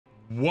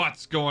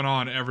What's going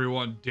on,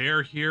 everyone?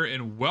 Dare here,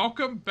 and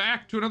welcome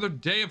back to another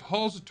day of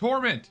Halls of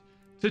Torment.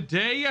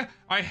 Today,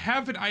 I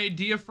have an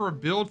idea for a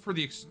build for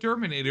the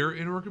Exterminator,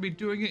 and we're going to be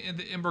doing it in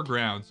the Ember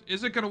Grounds.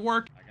 Is it going to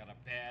work? I got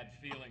a bad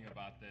feeling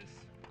about this.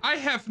 I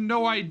have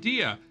no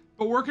idea,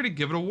 but we're going to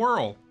give it a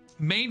whirl.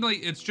 Mainly,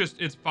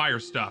 it's fire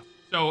stuff.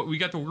 So we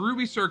got the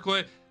Ruby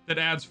Circlet that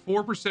adds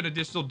 4%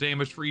 additional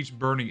damage for each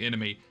burning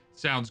enemy.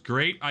 Sounds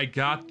great. I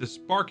got the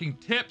Sparking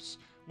Tips.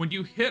 When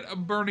you hit a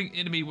burning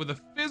enemy with a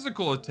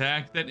physical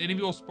attack, that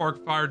enemy will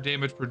spark fire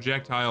damage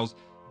projectiles,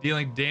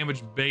 dealing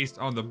damage based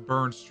on the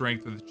burn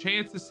strength with a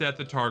chance to set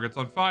the targets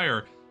on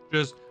fire.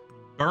 Just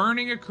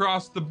burning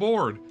across the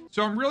board.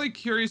 So I'm really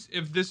curious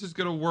if this is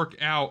going to work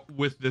out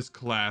with this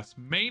class,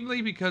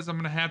 mainly because I'm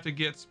going to have to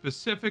get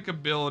specific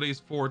abilities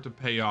for it to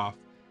pay off.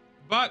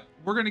 But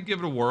we're going to give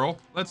it a whirl.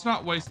 Let's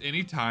not waste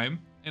any time,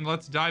 and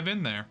let's dive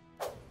in there.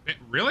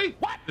 Really?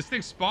 What? This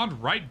thing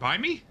spawned right by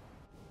me?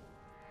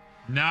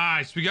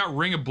 Nice, we got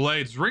Ring of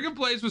Blades. Ring of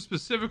Blades was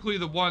specifically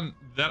the one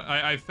that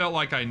I felt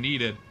like I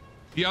needed.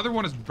 The other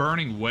one is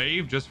Burning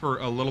Wave, just for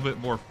a little bit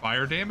more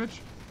fire damage.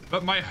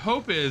 But my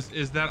hope is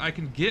that I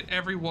can get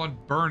everyone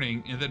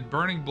burning, and that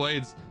Burning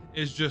Blades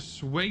is just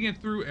swinging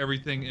through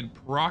everything and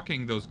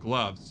proccing those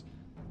gloves.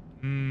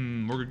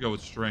 We're gonna go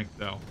with Strength,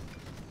 though.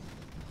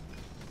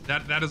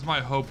 That is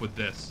my hope with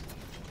this.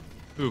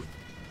 Oof.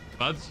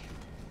 Buds?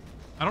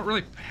 I don't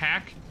really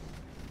pack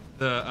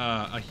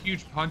a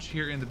huge punch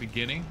here in the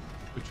beginning,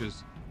 which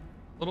is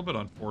a little bit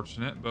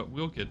unfortunate, but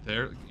we'll get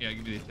there. Yeah,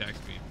 give me the attack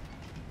speed.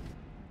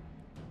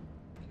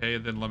 Okay,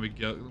 and then let me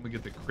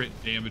get the crit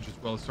damage as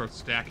well. Start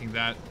stacking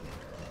that.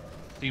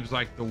 Seems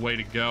like the way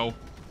to go.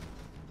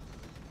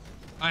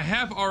 I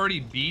have already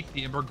beat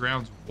the Ember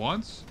Grounds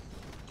once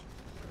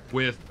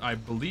with, I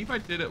believe I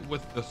did it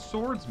with the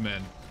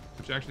Swordsman,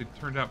 which actually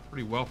turned out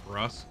pretty well for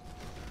us.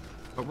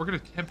 But we're gonna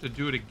attempt to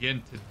do it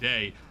again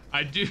today.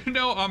 I do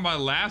know on my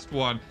last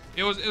one,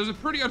 it was a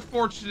pretty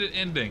unfortunate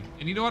ending.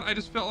 And you know what? I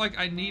just felt like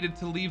I needed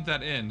to leave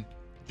that in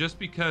just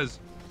because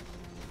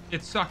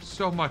it sucked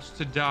so much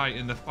to die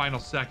in the final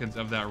seconds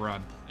of that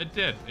run. It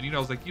did. And you know,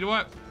 I was like, you know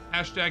what?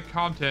 Hashtag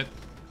content.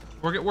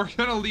 We're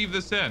gonna leave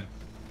this in.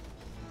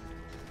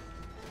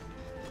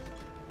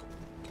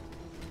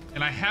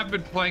 And I have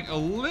been playing a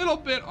little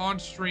bit on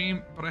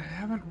stream, but I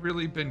haven't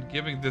really been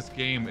giving this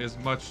game as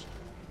much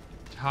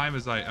time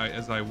as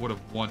I would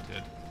have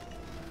wanted.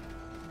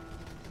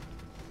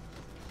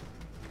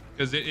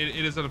 Because it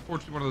is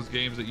unfortunately one of those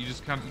games that you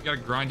just you gotta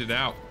grind it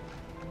out.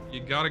 You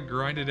gotta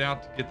grind it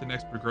out to get the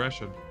next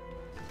progression.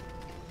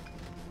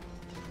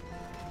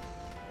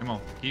 Come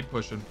on, keep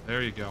pushing.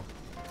 There you go.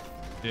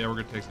 Yeah,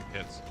 we're gonna take some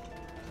hits.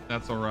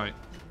 That's all right.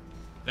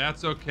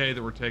 That's okay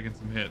that we're taking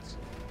some hits.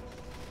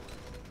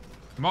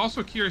 I'm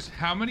also curious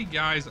how many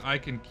guys I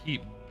can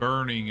keep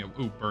burning.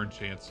 Ooh, burn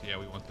chance. Yeah,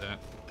 we want that.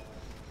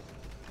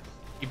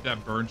 Keep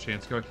that burn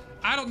chance going.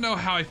 I don't know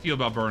how I feel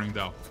about burning,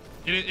 though.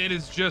 It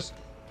is just...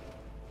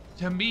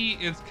 To me,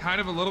 it's kind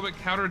of a little bit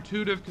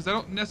counterintuitive because I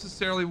don't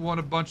necessarily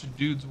want a bunch of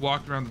dudes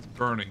walking around that's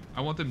burning.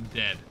 I want them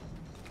dead.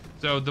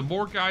 So the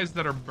more guys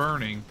that are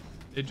burning,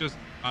 it just,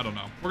 I don't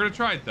know. We're going to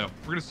try it, though.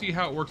 We're going to see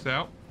how it works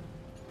out.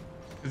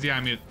 Because, yeah,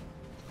 I mean,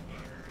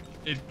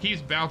 it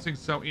keeps bouncing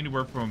so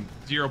anywhere from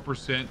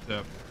 0%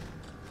 to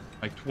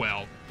like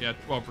 12. Yeah,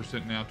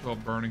 12% now,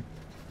 12 burning.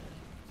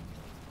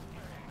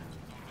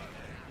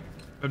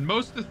 But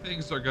most of the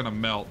things are going to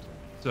melt,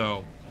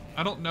 so...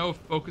 I don't know if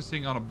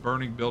focusing on a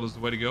burning build is the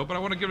way to go, but I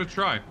want to give it a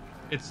try.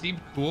 It seemed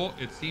cool.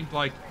 It seemed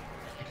like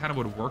it kind of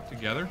would work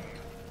together.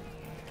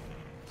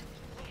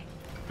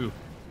 Ooh,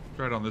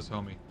 try it on this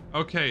homie.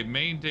 Okay,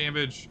 main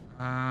damage.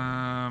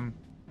 Cone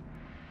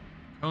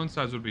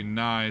size would be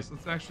nice.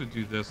 Let's actually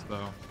do this,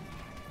 though.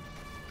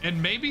 And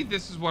maybe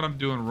this is what I'm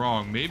doing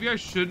wrong. Maybe I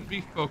shouldn't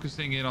be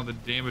focusing in on the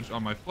damage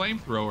on my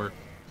flamethrower.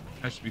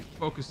 I should be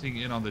focusing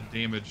in on the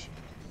damage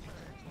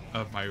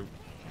of my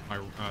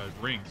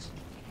rings.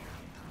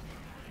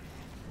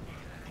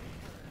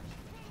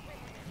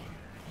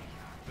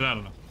 But I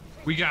don't know.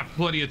 We got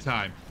plenty of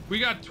time. We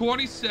got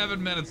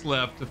 27 minutes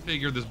left to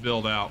figure this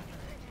build out.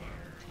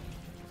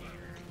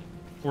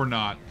 Or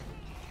not.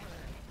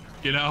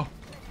 You know?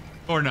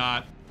 Or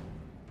not.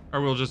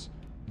 Or we'll just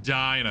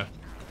die in a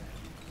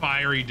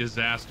fiery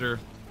disaster.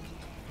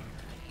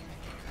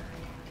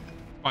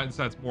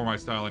 That's more my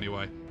style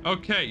anyway.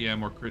 Okay, yeah,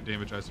 more crit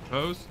damage, I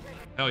suppose.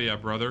 Hell yeah,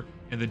 brother.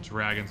 And the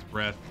Dragon's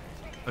Breath.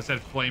 I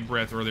said Flame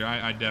Breath earlier.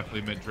 I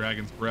definitely meant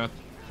Dragon's Breath.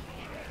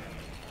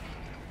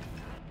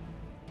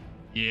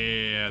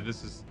 Yeah,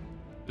 this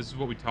is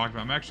what we talked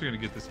about. I'm actually going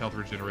to get this health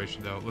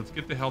regeneration, though. Let's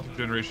get the health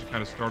regeneration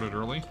kind of started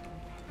early.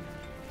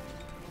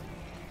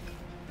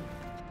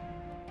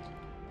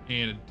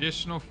 And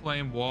additional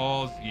flame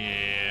walls.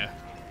 Yeah.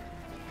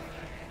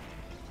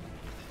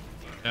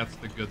 That's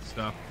the good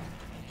stuff.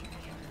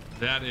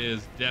 That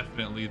is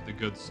definitely the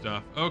good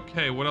stuff.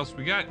 Okay, what else?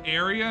 We got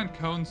area and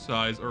cone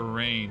size or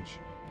range.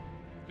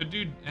 Could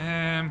do...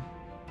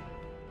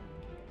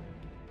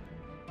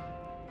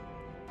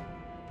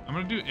 I'm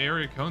gonna do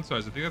area cone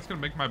size. I think that's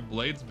gonna make my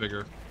blades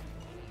bigger.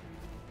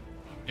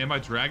 And my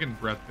dragon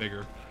breath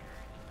bigger.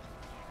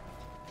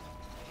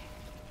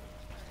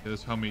 Yeah,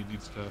 this homie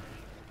needs to...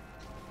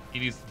 He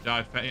needs to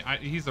die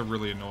fast. He's a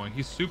really annoying.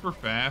 He's super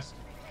fast,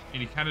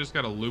 and you kind of just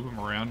got to loop him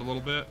around a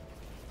little bit.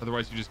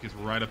 Otherwise, he just gets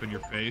right up in your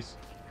face.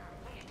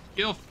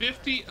 Kill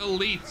 50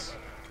 elites.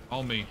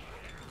 All me.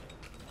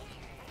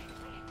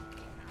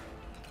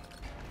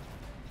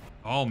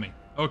 All me.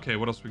 Okay,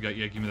 what else we got?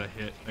 Yeah, give me that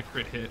hit. That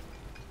crit hit.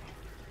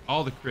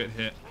 All the crit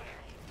hit.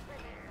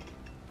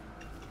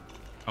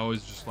 I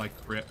always just like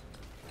crit.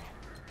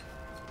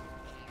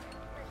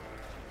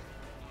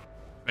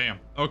 Bam.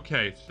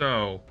 Okay,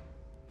 so...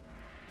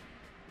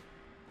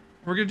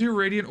 We're gonna do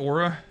Radiant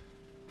Aura.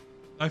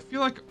 I feel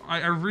like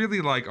I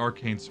really like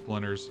Arcane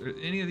Splinters. Are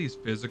any of these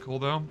physical,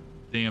 though?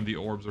 Damn, the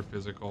orbs are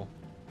physical.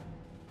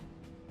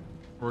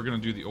 We're gonna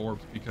do the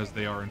orbs because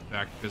they are, in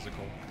fact,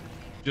 physical.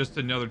 Just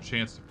another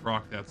chance to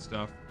proc that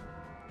stuff.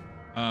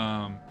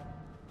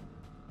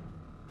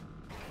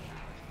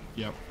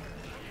 Yep.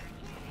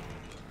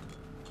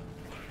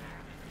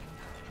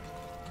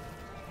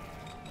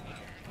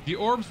 The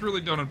orbs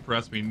really don't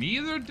impress me.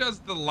 Neither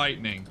does the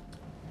lightning.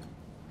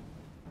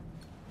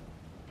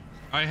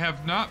 I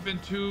have not been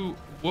too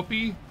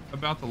whoopee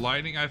about the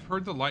lightning. I've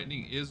heard the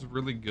lightning is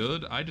really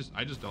good. I just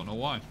don't know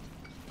why.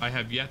 I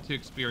have yet to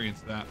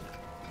experience that.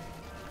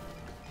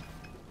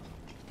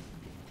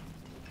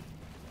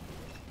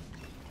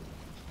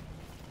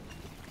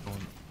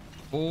 Going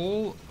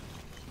full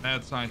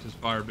Mad Scientist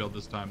fire build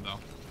this time, though.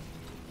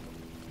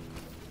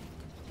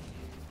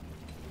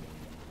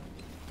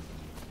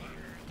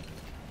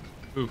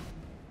 Oof.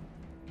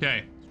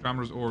 Okay,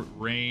 Astronomer's or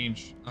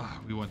range.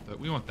 We want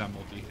that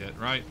multi-hit,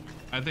 right?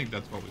 I think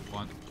that's what we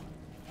want.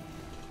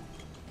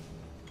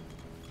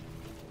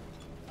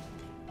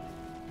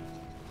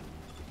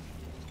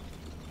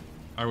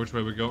 All right, which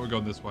way we go? We're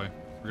going this way.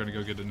 We're gonna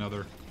go get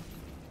another.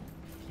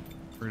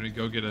 We're gonna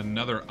go get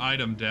another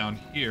item down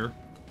here.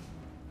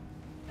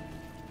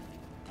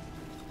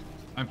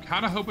 I'm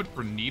kind of hoping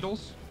for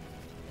needles.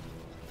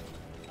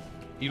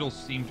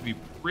 Needles seem to be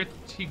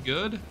pretty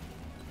good.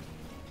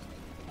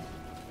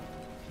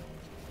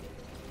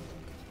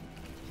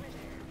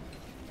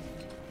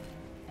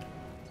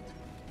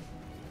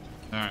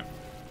 Alright.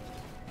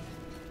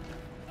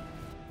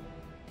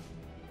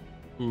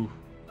 Ooh.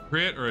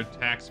 Crit or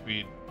attack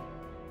speed?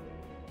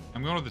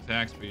 I'm going with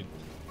attack speed.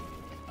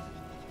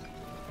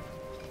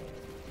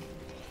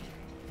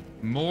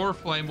 More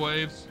flame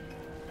waves.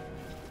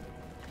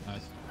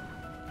 Nice.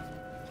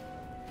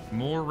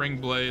 More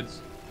ring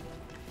blades.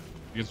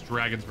 I guess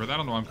Dragon's Breath. I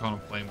don't know why I'm calling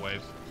them flame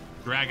waves.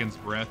 Dragon's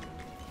Breath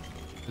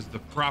is the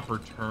proper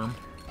term.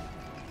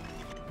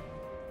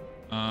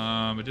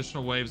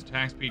 Additional waves,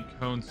 attack speed,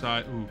 cone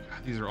size. Ooh,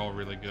 God, these are all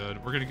really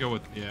good. We're gonna go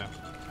with, yeah,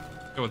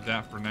 go with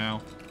that for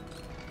now.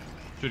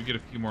 Should get a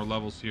few more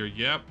levels here.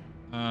 Yep.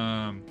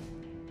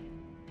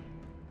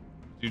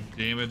 Do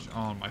damage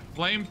on my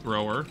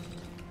flamethrower.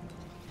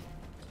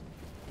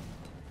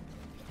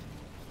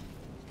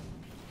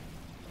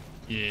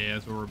 Yeah,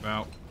 that's what we're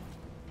about.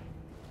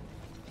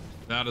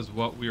 That is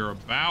what we are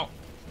about.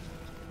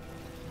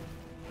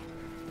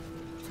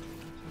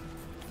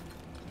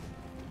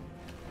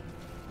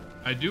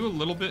 I do a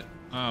little bit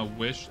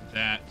wish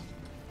that,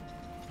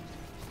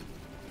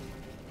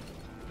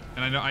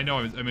 and I know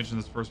I mentioned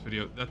this first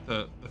video, that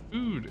the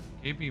food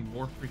gave me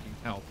more freaking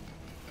health.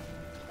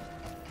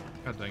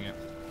 God dang it.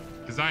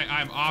 Because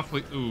I'm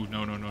awfully, ooh,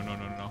 no.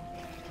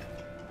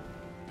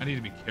 I need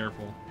to be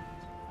careful.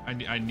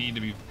 I need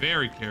to be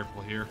very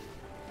careful here.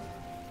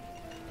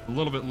 A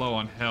little bit low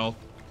on health.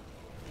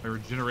 My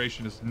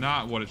regeneration is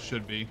not what it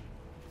should be.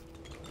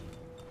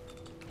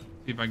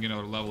 See if I can get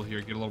another level here,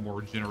 get a little more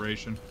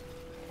regeneration.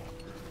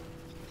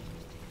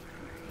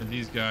 And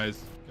these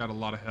guys got a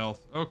lot of health.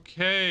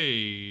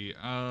 Okay,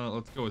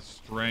 let's go with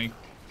strength.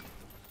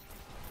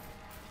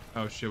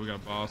 Oh shit, we got a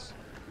boss.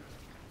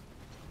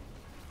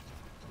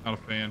 Not a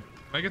fan.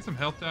 Can I get some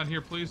health down here,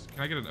 please?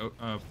 Can I get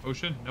a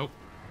potion? Nope.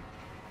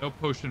 No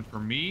potion for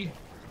me.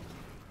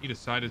 He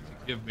decided to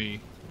give me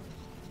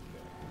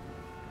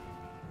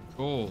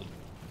gold.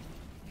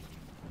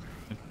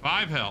 And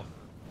 5 health.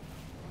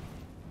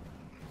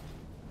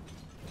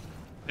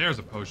 There's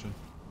a potion.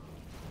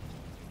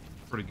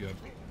 Pretty good.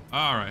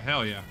 All right,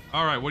 hell yeah.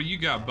 All right, what do you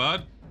got,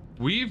 bud?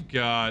 We've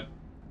got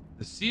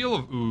the seal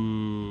of...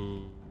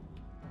 Ooh.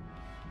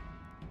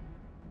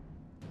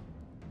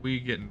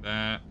 We getting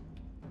that.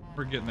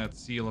 We're getting that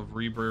seal of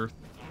rebirth.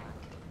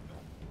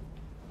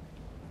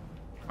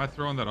 Am I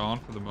throwing that on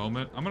for the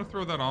moment? I'm going to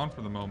throw that on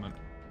for the moment.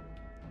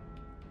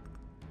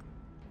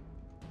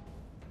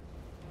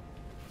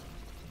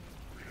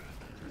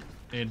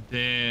 And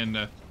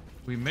then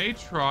we may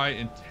try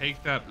and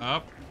take that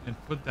up and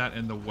put that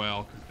in the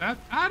well. Cause that,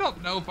 I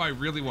don't know if I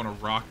really want to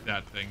rock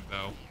that thing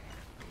though.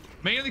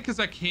 Mainly because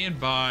I can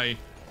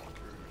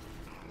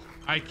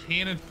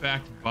in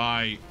fact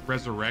buy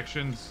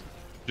resurrections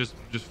just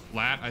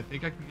flat. I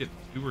think I can get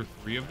 2 or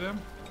 3 of them.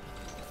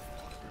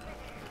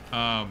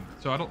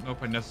 So I don't know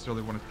if I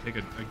necessarily want to take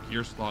a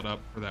gear slot up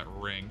for that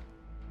ring.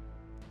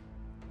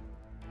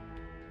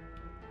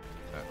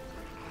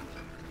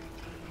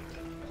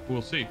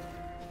 We'll see.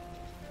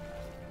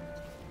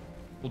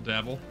 We'll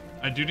dabble.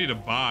 I do need to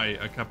buy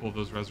a couple of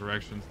those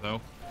resurrections, though.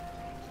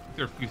 I think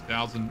there are a few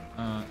thousand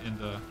in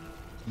the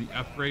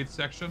upgrade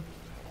section.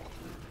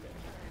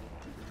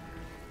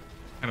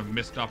 Kind of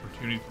missed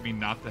opportunity for me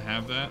not to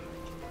have that.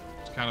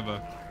 It's kind of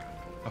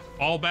a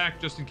fallback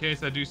just in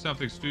case I do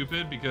something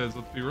stupid, because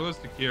let's be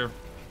realistic here.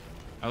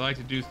 I like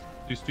to do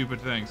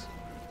stupid things.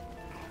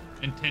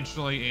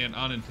 Intentionally and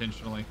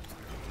unintentionally.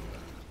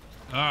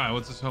 Alright,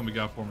 what's this homie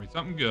got for me?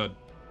 Something good.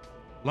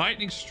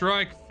 Lightning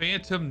Strike,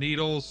 Phantom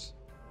Needles.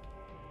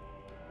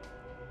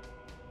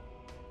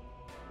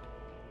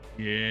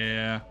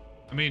 Yeah.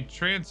 I mean,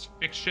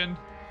 Transfixion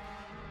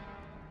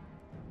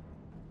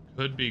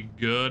could be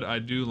good. I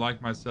do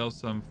like myself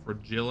some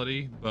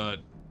Fragility, but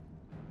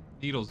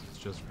Needles is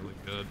just really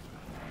good.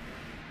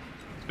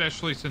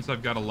 Especially since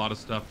I've got a lot of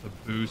stuff to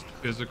boost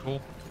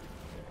physical.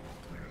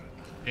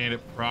 And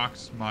it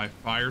procs my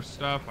fire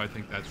stuff. I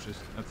think that's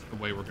the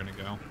way we're gonna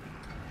go.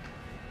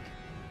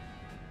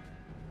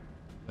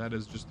 That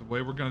is just the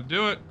way we're gonna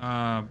do it.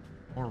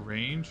 More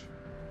range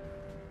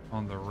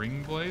on the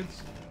ring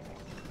blades.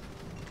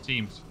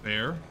 Seems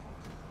fair.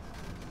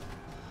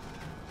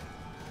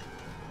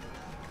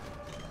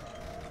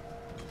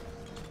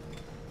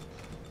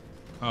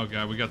 Oh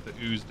god, we got the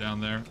ooze down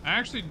there. I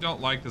actually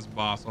don't like this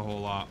boss a whole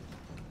lot.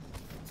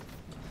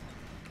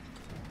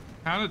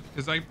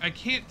 Because I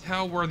can't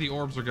tell where the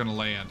orbs are gonna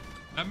land.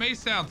 That may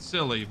sound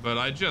silly, but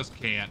I just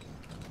can't.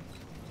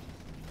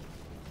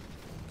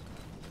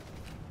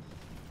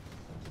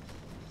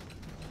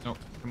 Nope,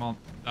 come on,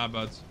 die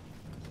buds.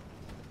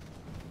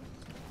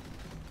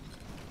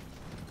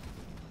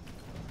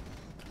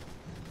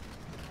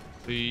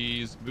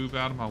 Please move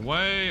out of my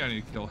way. I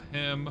need to kill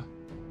him.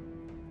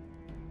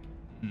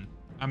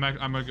 I'm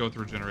gonna go with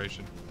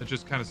regeneration. It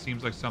just kind of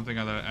seems like something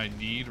that I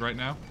need right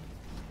now.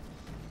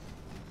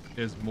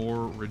 Is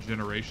more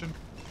regeneration.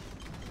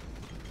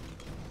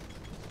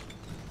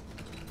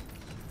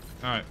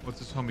 All right, what's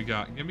this homie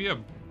got? Give me a...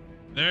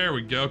 There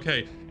we go.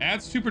 Okay,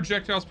 adds 2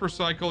 projectiles per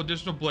cycle.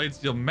 Additional blades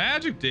deal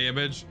magic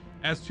damage.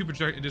 Adds 2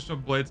 additional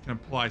blades can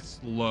apply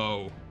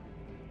slow.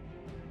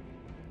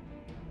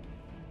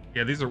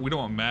 Yeah, these are... We don't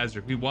want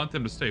magic. We want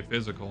them to stay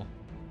physical.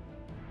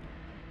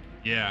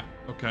 Yeah,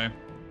 okay.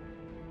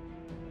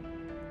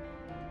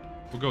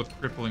 We'll go with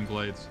crippling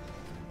blades.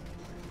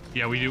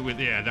 Yeah, we do.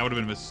 Yeah, that would have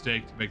been a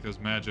mistake to make those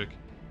magic.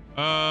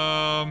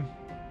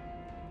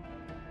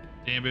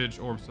 Damage,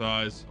 orb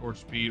size, orb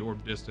speed,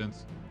 orb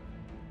distance.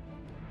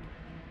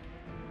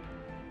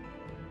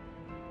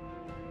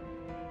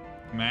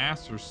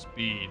 Mass or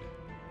speed?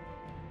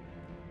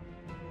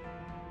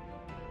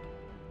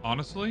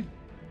 Honestly,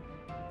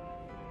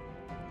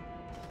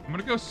 I'm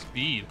gonna go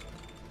speed.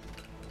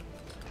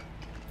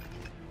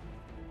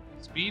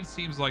 Speed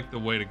seems like the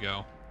way to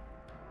go.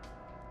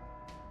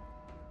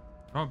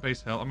 I want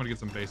base health. I'm gonna get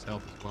some base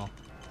health as well.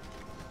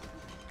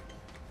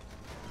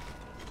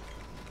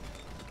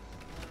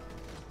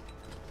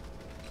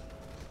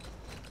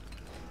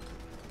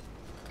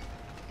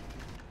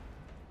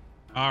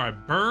 All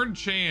right, burn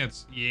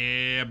chance.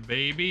 Yeah,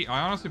 baby.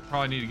 I honestly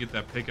probably need to get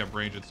that pickup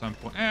range at some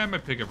point. My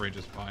pickup range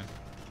is fine.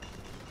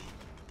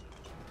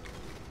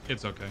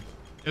 It's okay.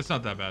 It's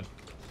not that bad.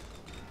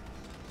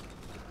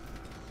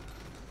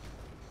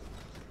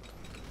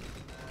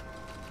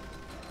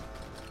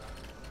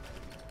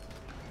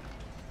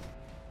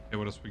 Okay,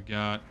 what else we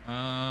got?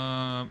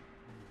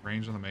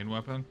 Range on the main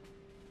weapon.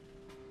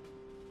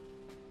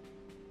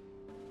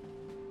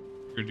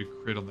 We're gonna do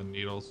crit on the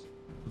needles.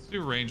 Let's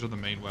do range on the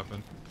main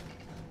weapon.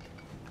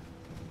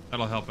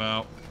 That'll help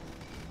out.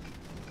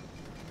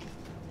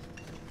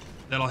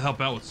 That'll help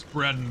out with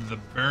spreading the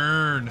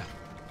burn.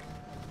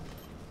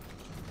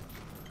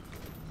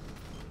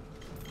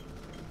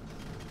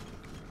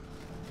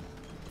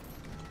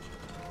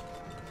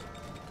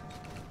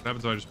 What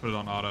happens if I just put it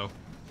on auto?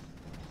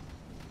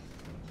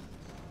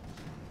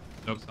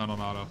 Nope, it's not on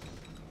auto.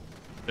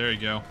 There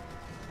you go.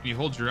 Can you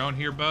hold your own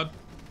here, bud?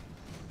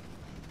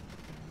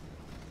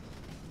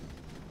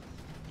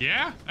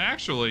 Yeah,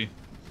 actually.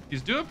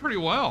 He's doing pretty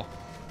well.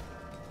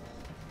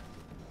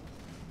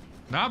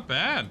 Not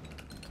bad.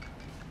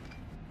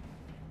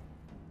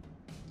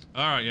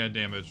 Alright, yeah,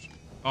 damage.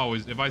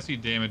 Always, if I see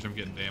damage, I'm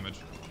getting damage.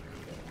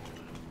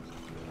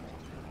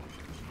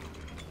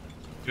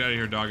 Get out of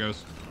here,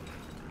 doggos.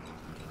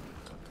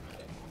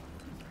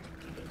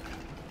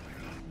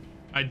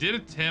 I did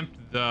attempt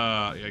the...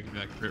 Yeah, give me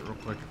that crit real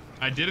quick.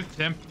 I did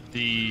attempt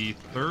the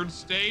 3rd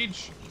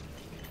stage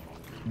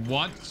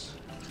once.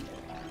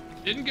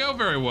 Didn't go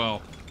very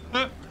well.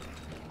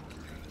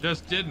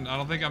 Just didn't. I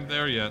don't think I'm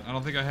there yet. I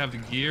don't think I have the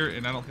gear,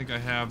 and I don't think I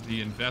have the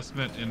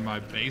investment in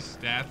my base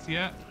stats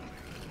yet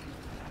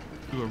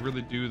to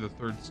really do the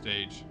 3rd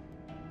stage.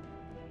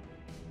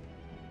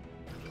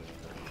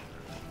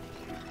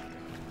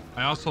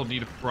 I also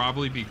need to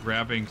probably be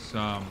grabbing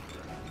some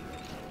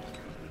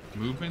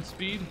movement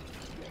speed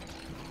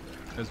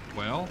as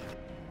well,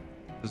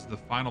 because the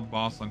final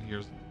boss on here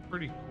is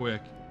pretty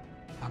quick.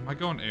 Am I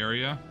going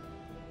area?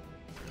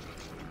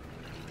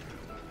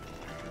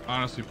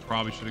 Honestly,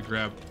 probably should have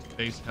grabbed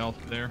base health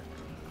there.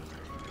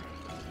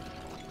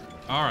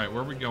 All right,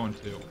 where are we going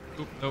to?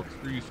 Oop, nope,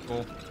 screw you,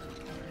 skull.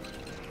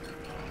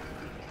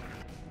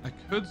 I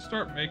could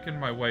start making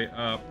my way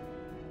up.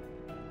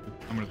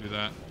 I'm gonna do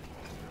that.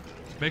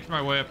 Making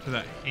my way up to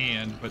that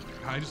hand, but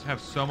I just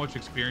have so much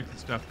experience and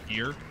stuff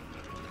here.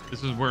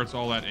 This is where it's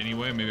all at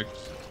anyway. Maybe I could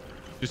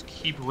just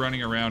keep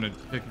running around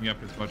and picking up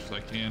as much as I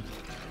can.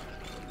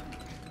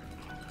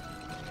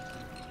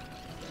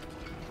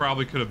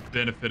 Probably could have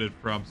benefited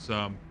from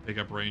some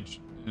pickup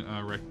range,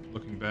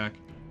 looking back.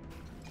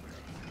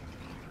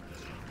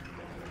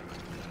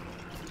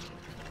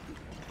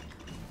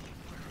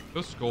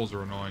 Those skulls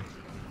are annoying.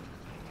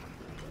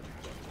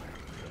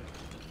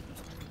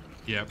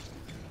 Yep.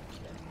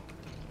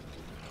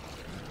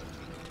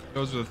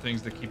 Those are the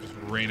things that keep just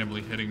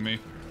randomly hitting me.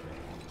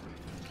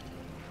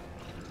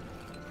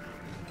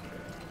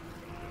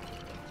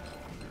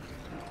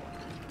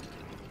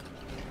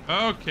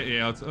 Okay,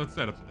 yeah, let's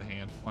set up to the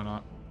hand. Why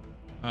not?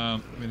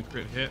 I mean, the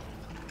crit hit.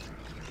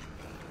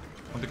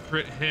 I want the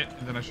crit hit,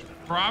 and then I should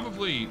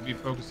probably be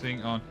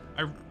focusing on...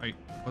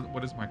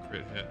 what is my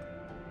crit hit?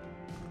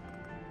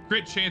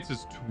 Crit chance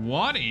is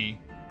 20?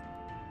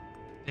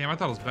 Damn, I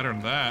thought it was better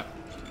than that.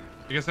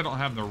 I guess I don't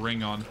have the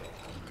ring on.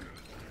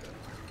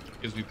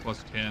 Gives me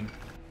plus 10.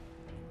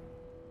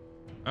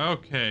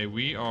 Okay,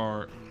 we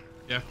are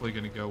definitely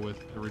going to go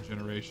with the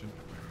regeneration.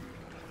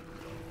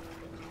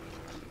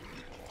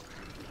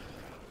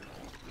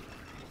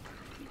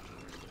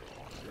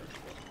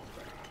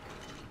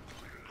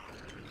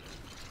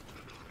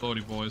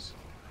 Loady boys.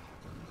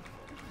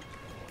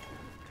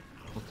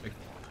 We'll take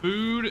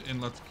food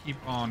and let's keep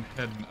on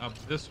heading up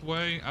this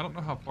way. I don't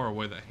know how far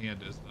away that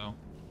hand is though.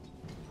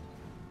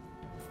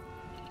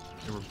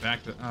 Okay, we're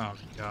back to... Oh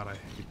god, I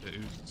hate the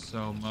ooze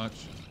so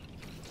much.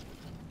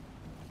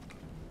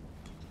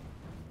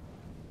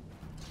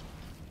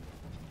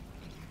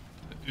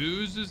 The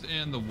oozes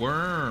and the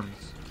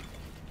worms.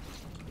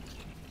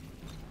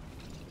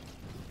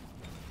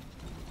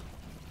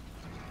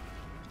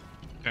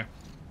 Okay.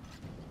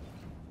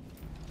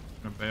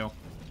 I'm gonna bail.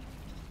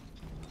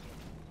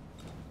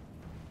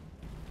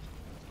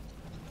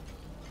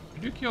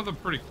 We do kill them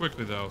pretty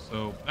quickly though,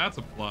 so that's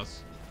a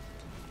plus.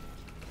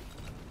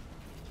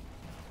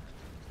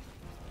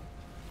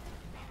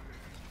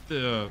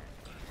 The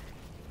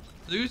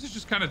oozes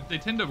just kind of, they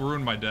tend to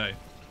ruin my day.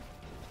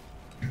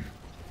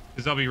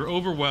 Because I'll be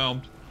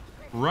overwhelmed,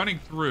 running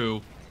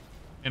through,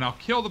 and I'll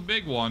kill the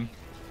big one,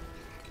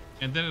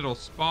 and then it'll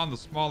spawn the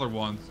smaller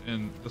ones,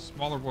 and the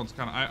smaller ones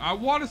kind of... I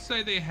want to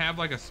say they have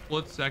like a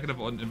split second of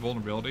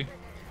invulnerability,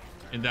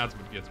 and that's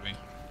what gets me.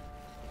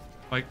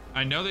 Like,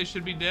 I know they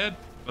should be dead,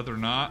 but they're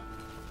not.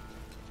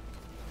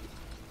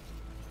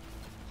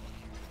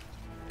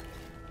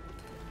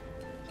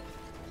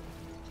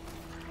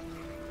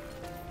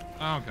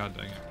 Oh, god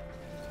dang it.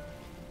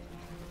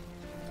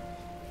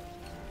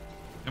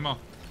 Come on.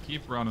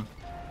 Keep running.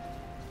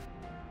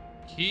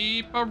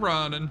 Keep a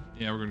running.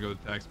 Yeah, we're gonna go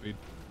with attack speed.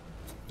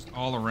 Just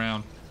all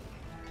around.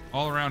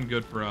 All around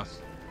good for us.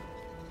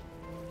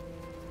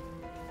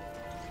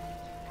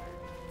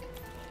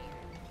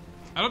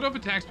 I don't know if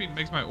attack speed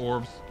makes my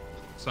orbs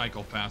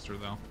cycle faster,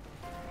 though.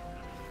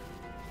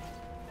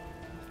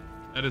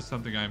 That is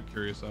something I am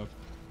curious of.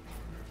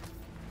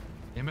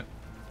 Damn it.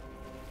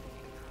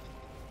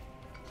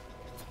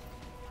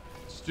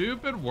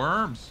 Stupid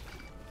worms.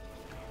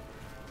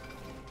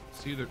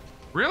 See the...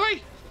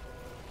 Really?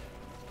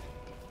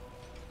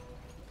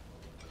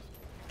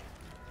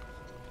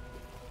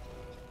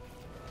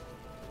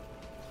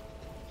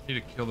 Need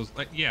to kill those.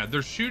 Like, yeah,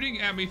 they're shooting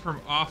at me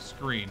from off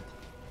screen.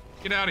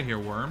 Get out of here,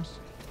 worms.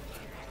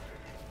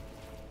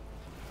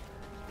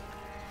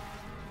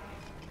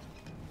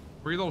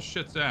 Where are you little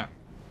shits at?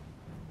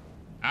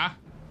 Ah?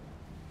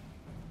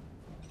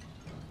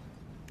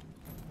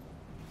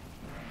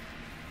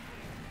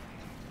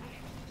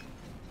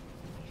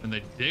 And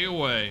they dig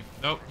away.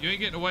 Nope, you ain't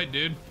getting away,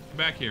 dude. Come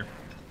back here.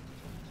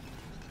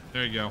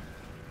 There you go.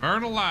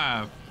 Burn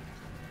alive.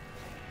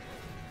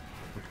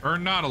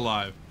 Burn not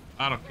alive.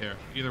 I don't care.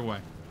 Either way.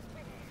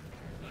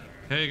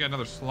 Hey, got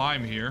another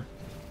slime here.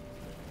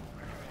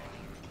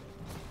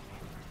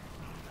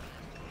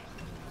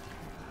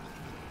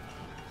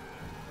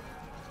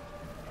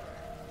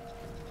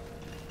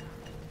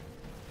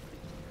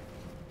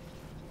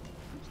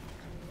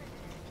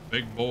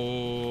 Big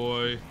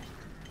boy.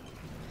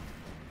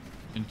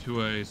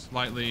 Into a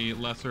slightly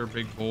lesser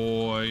big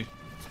boy.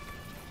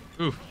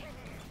 Oof.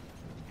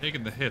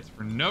 Taking the hits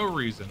for no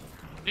reason.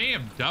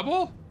 Damn,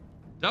 double?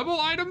 Double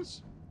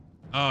items?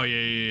 Oh,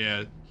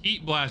 yeah.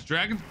 Heat blast.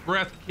 Dragon's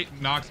breath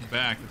knocks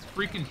back. It's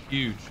freaking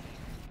huge.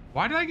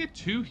 Why did I get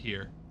 2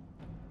 here?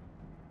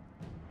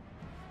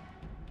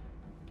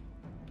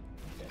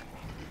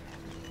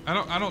 I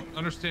don't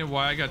understand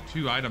why I got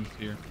 2 items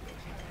here.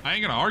 I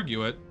ain't gonna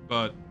argue it,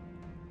 but...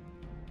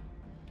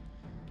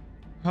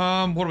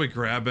 what are we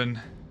grabbing?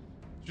 Did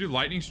you do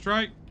lightning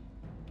strike?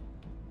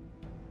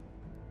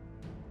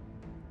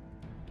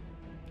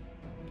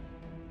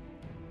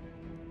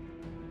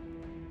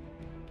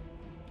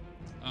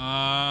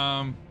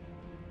 Yeah,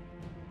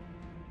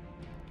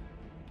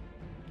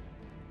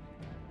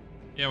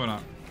 why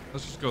not?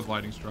 Let's just go with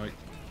lightning strike.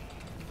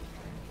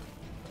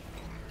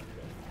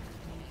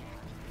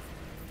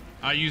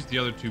 I used the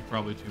other two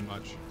probably too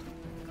much.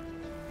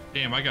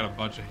 Damn, I got a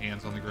bunch of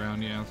hands on the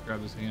ground. Yeah, let's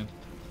grab this hand.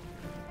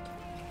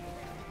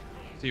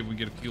 See if we can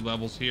get a few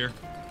levels here.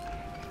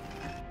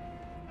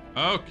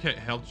 Okay,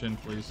 health gen,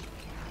 please.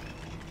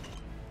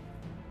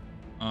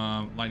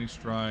 Lightning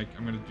strike.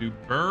 I'm gonna do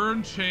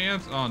burn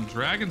chance on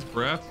Dragon's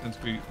Breath since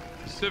we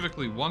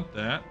specifically want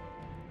that.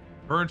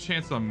 Burn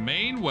chance on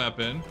main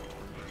weapon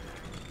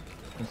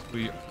since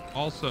we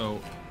also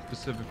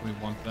specifically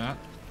want that.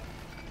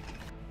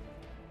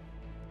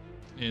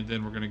 And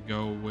then we're gonna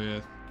go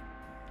with...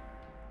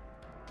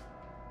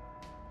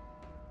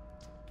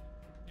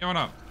 Yeah, why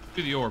not?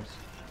 Do the orbs.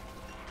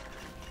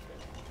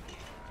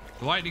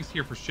 The lightning's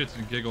here for shits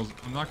and giggles.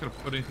 I'm not gonna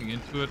put anything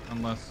into it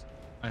unless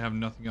I have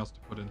nothing else to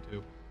put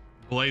into.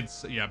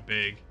 Blades, yeah,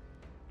 big.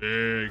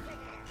 Big.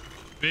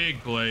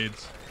 Big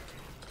blades.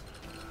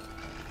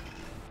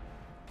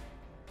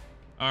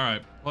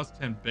 Alright, plus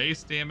 10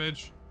 base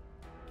damage.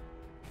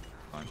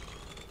 Fine.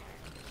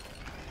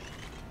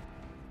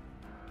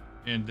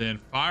 And then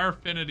Fire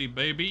Affinity,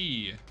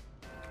 baby.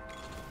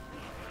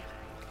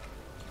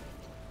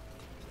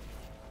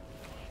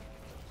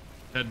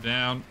 Head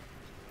down.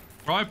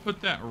 Probably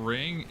put that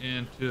ring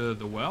into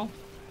the well.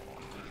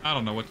 I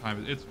don't know what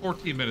time it is. It's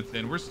 14 minutes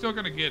in. We're still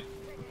going to get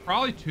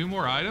probably 2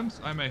 more items.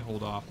 I may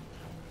hold off.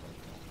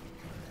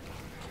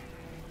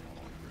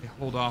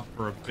 Hold off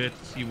for a bit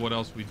to see what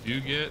else we do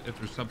get. If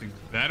there's something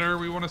better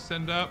we want to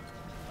send up.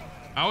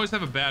 I always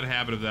have a bad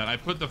habit of that. I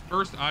put the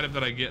first item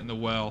that I get in the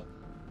well.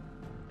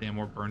 Damn,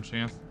 more burn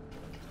chance.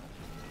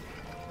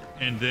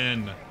 And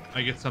then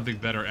I get something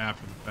better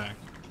after the fact.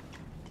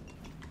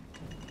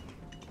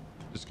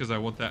 Just because I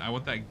want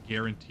that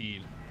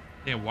guaranteed.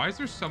 Damn, why is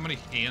there so many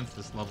hands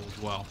this level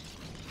as well?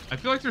 I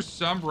feel like there's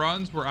some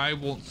runs where I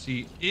won't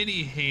see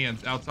any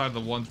hands outside of the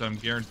ones that I'm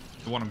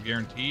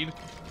guaranteed.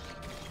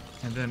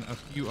 And then a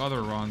few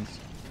other runs,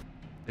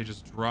 they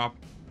just drop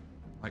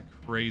like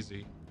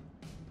crazy.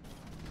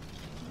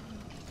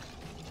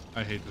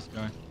 I hate this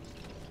guy.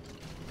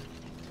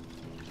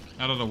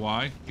 I don't know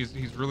why. He's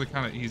really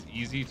he's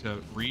easy to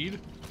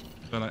read,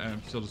 but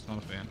I'm still just not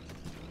a fan.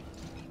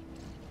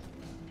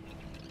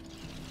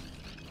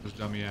 Where's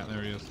dummy at?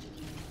 There he is.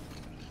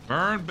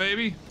 Burn,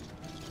 baby.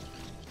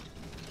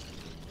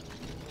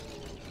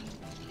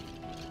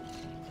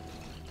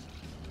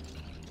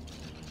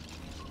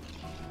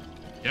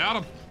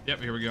 Got him.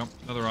 Yep, here we go.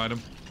 Another item.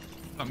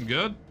 Something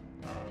good.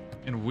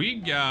 And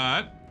we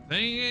got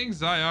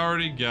things I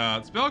already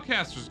got.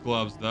 Spellcaster's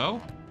gloves,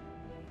 though.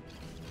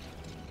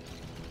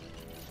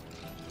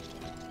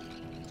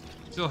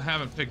 Still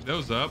haven't picked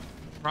those up.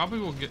 Probably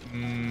will get...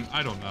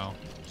 I don't know.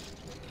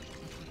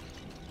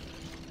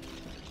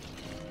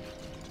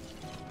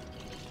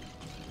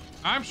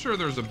 I'm sure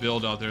there's a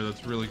build out there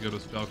that's really good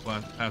with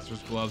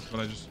Spellcaster's gloves, but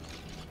I just...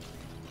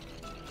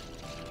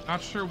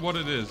 not sure what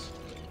it is.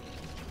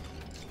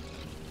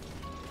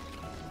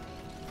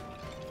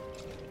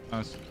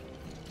 Nice.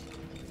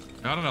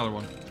 Got another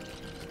one.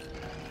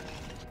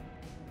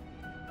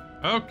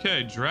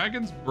 Okay,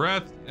 Dragon's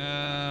Breath.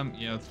 Yeah,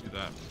 let's do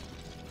that.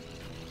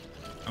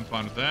 I'm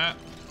fine with that.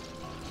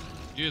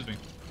 Excuse me.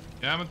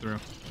 Coming through.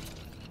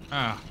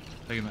 Ah,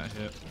 taking that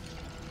hit.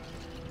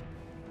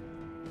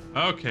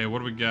 Okay, what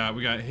do we got?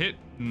 We got hit.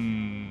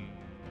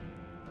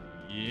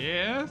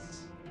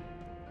 Yes.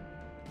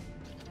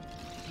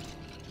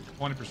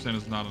 20%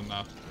 is not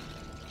enough.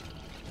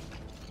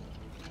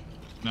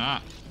 Nah.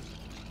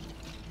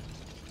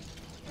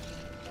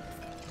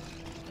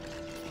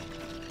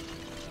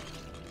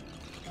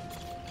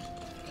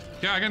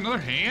 Yeah, I got another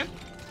hand.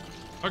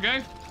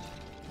 Okay.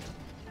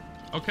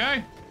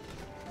 Okay.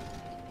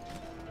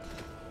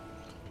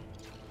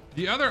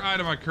 The other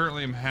item I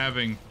currently am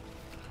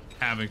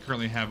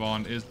currently have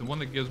on is the one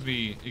that gives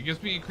me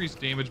increased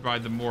damage by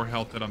the more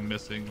health that I'm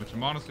missing, which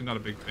I'm honestly not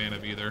a big fan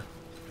of either.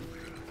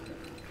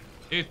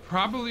 It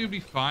probably would be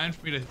fine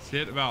for me to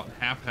sit about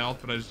half health,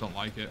 but I just don't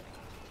like it.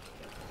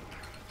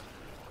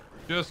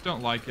 Just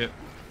don't like it.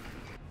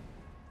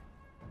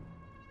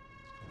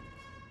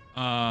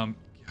 God,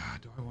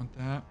 do I want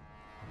that?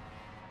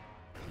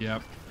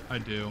 Yep, I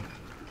do.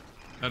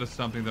 That is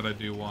something that I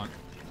do want.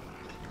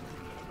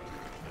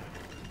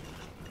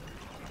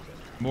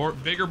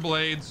 Bigger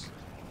blades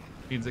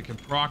means it can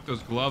proc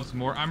those gloves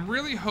more. I'm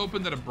really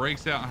hoping that it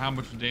breaks out how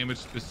much damage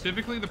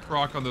specifically the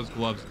proc on those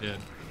gloves did.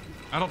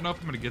 I don't know if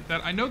I'm going to get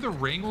that. I know the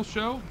ring will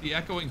show, the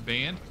echoing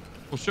band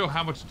will show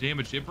how much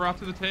damage it brought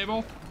to the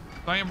table.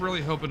 So I am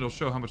really hoping it'll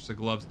show how much the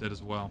gloves did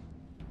as well.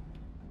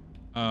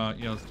 Yeah,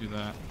 let's do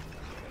that.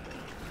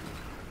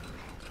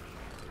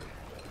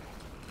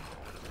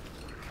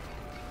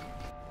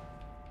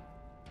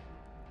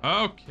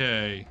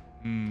 Okay.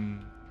 Give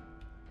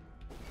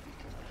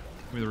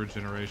me the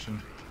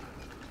regeneration.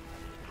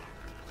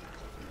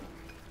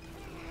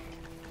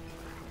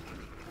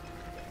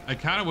 I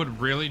kind of would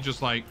really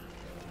just like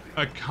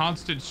a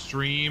constant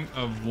stream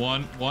of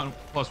one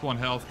plus 1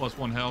 health plus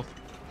 1 health.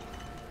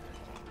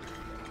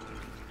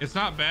 It's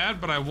not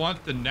bad, but I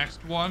want the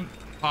next one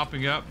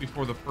popping up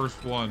before the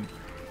first one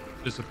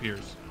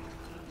disappears.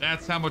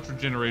 That's how much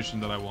regeneration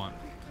that I want.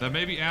 That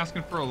may be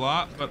asking for a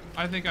lot, but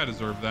I think I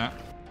deserve that.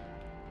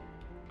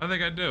 I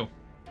think I do.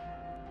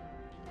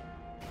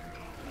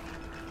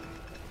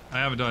 I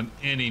haven't done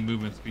any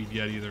movement speed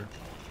yet either.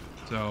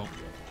 So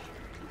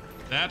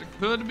that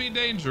could be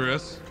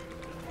dangerous.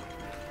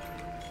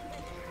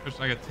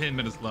 I got 10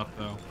 minutes left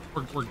though.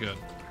 We're good.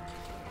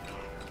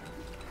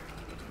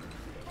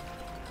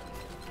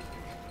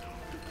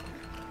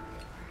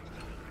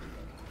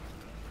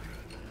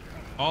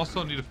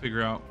 Also need to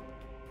figure out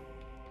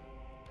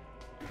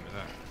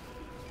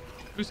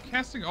who's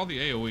casting all the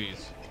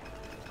AoEs.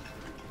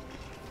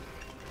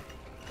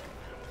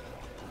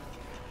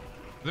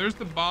 There's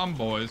the bomb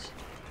boys.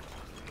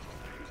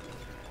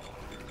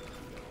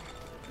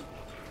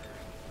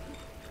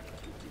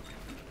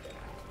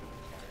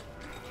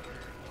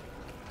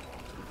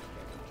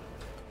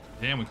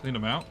 Damn, we cleaned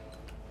them out.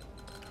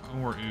 No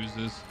more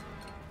oozes.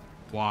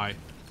 Why?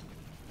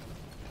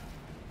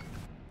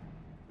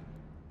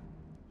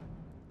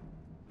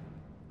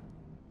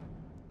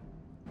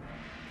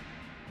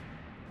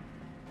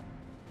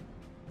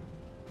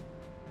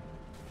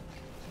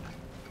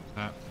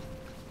 That.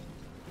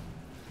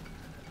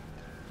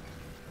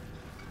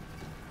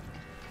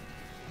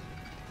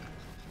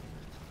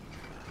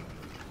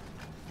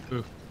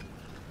 Oof.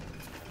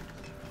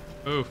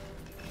 Oof.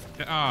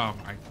 Oh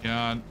my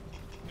god.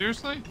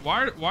 Seriously?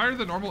 Why are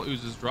the normal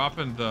oozes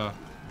dropping the...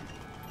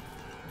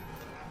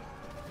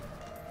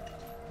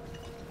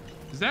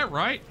 Is that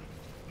right?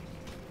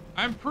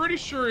 I'm pretty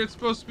sure it's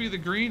supposed to be the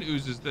green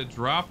oozes that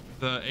drop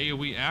the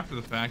AoE after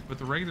the fact, but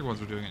the regular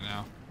ones are doing it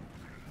now.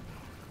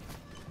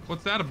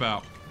 What's that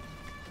about?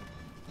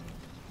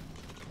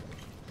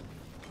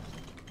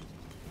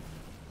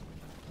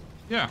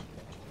 Yeah.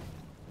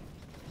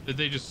 Did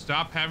they just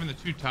stop having the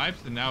two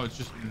types and now it's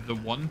just the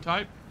one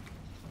type?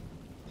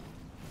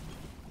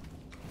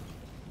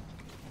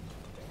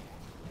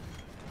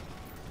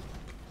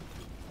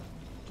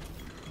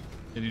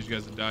 I need you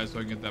guys to die so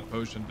I can get that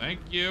potion. Thank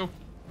you.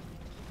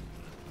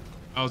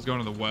 I was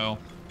going to the well.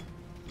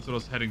 That's what I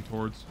was heading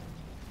towards.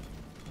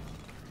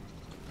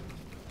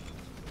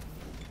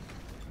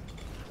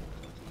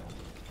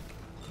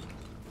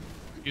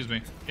 Excuse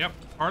me. Yep,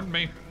 pardon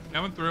me.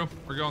 Coming through.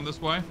 We're going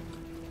this way.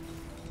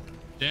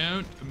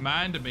 Don't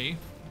mind me.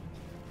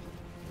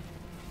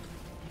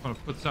 I'm gonna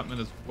put something in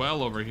this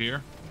well over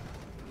here.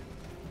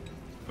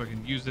 If I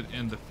can use it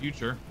in the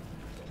future.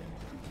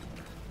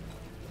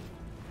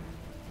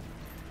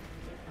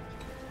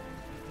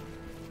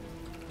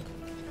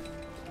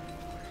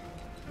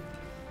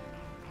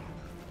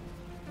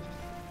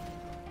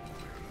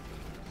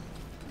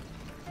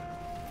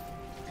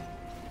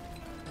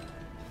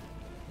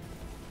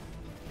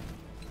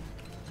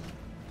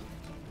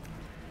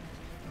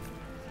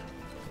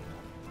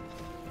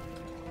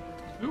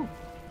 Ooh.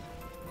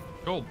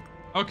 Gold.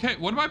 Okay,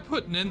 what am I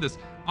putting in this?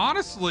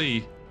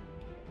 Honestly,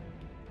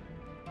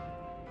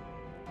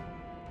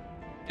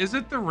 is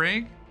it the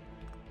ring?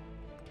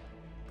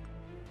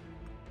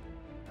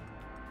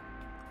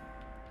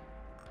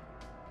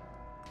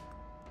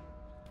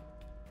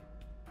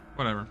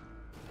 Whatever.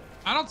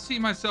 I don't see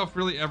myself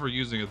really ever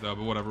using it though,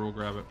 but whatever, we'll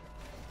grab it.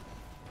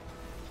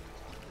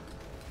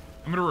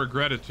 I'm gonna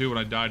regret it too when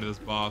I die to this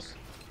boss.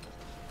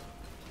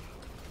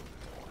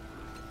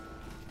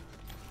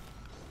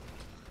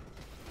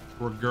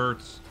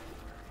 Regrets.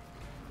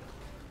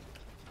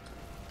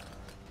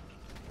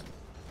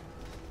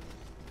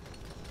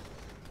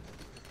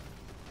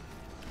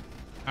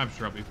 I'm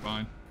sure I'll be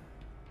fine.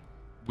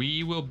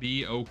 We will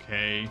be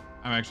okay.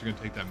 I'm actually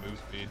gonna take that move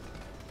speed.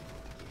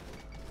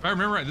 If I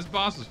remember right, this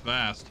boss is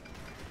fast.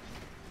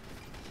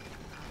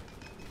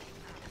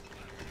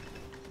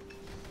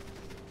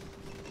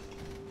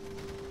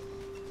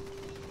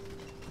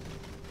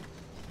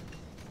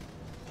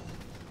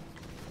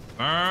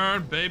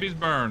 Burn, babies,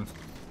 burn.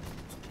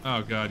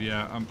 Oh god,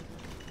 yeah, I'm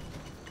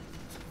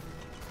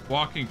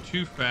walking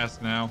too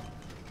fast now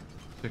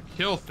to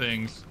kill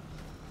things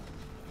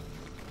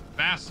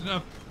fast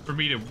enough for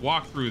me to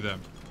walk through them.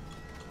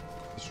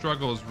 The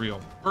struggle is real.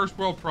 First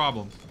world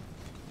problems.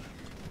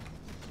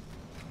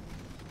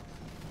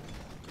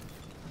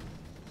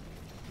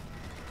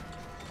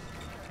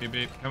 Hey,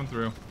 babe, come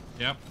through.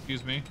 Yep,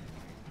 excuse me.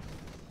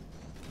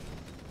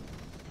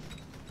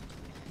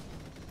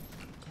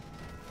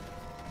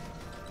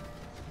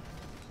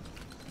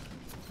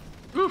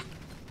 Oof.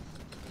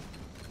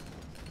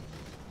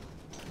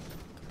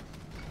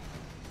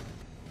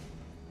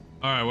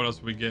 All right, what else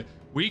do we get?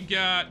 We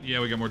got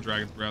more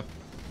Dragon's Breath.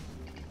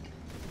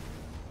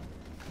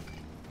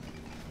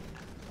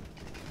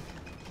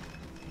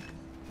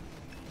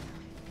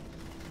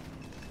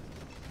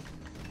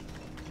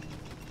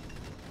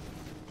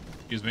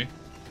 Excuse me.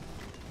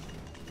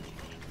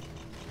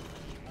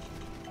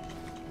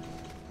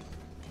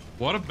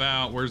 What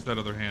about, where's that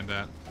other hand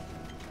at?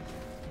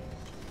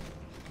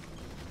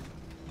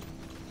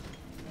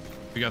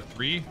 We got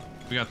three.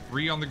 We got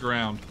three on the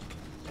ground.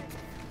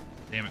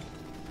 Damn it.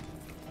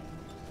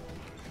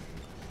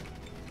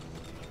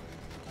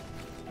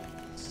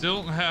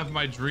 Still don't have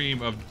my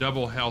dream of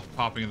double health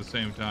popping at the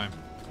same time.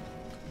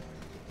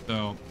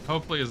 So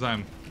hopefully as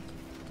I'm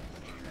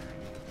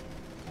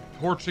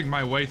torching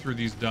my way through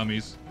these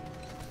dummies,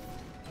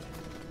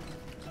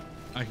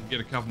 I can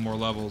get a couple more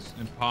levels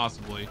and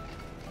possibly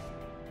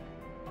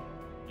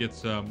get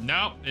some.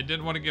 Nope, it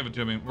didn't want to give it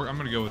to me. I'm going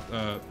to go with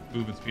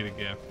movement speed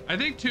again. I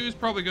think 2 is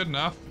probably good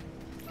enough.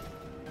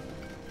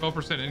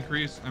 12%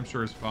 increase, I'm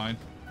sure is fine.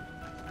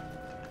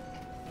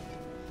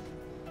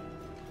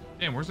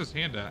 Damn, where's this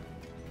hand at?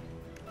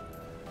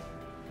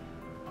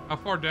 How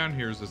far down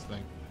here is this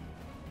thing?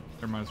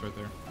 Never mind, it's right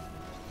there.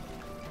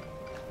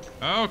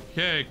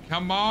 Okay,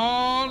 come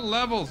on,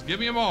 levels. Give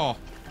me them all.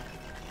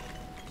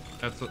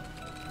 That's a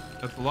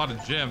lot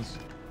of gems.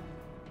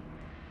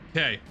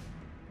 Okay.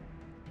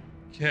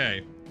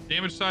 Okay.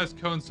 Damage size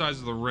coincides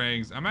with the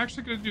rings. I'm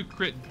actually going to do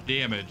crit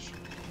damage.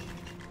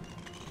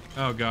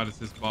 Oh, God, it's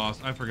this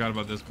boss. I forgot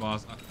about this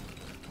boss.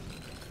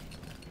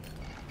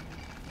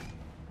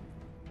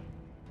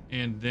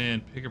 And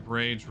then pick up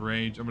range.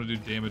 I'm going to do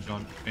damage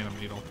on Phantom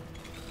Needle.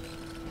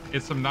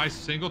 It's some nice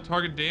single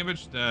target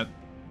damage that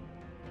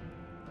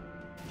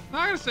I'm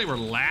not going to say we're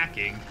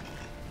lacking.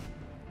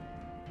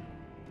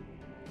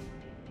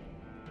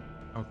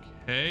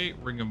 Okay,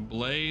 Ring of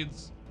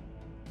Blades.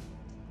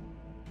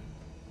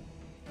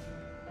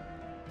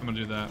 I'm going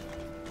to do that.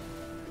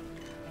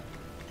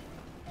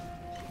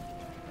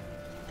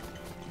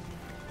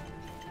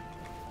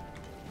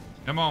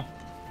 Come on.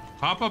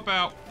 Pop up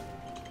out.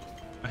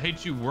 I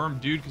hate you, worm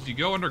dude, because you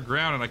go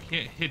underground and I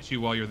can't hit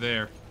you while you're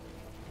there.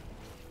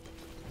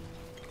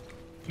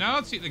 Now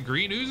let's see. The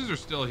green oozes are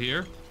still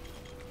here.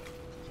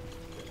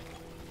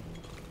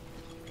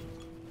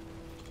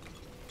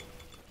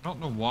 I don't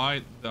know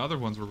why the other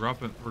ones were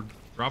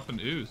dropping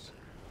ooze.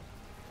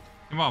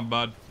 Come on,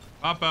 bud.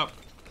 Pop up.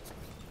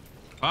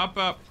 Pop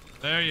up.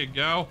 There you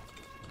go.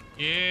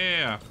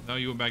 Yeah. No,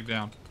 you went back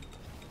down.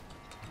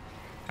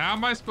 How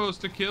am I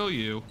supposed to kill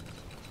you?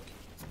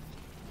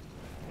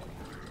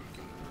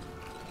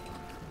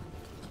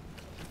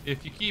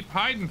 If you keep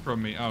hiding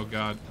from me. Oh,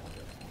 God.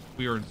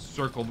 We are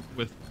encircled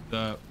with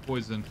the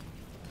poison.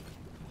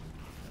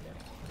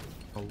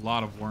 A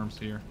lot of worms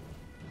here.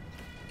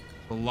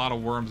 A lot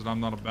of worms and I'm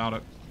not about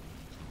it.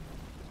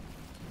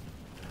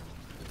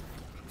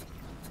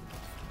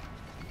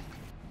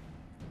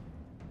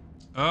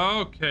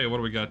 Okay, what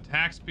do we got?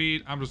 Attack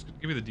speed. I'm just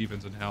give me the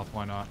defense and health.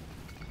 Why not?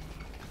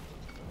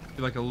 I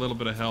feel like a little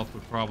bit of health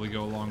would probably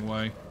go a long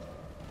way.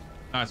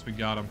 Nice, we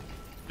got him.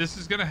 This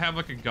is gonna have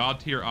like a god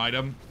tier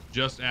item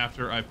just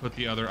after I put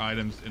the other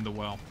items in the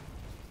well.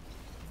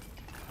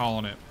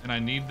 Calling it. And I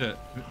need the...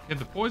 Can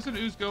the poison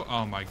ooze go?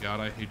 Oh my God,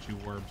 I hate you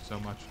worms so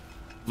much.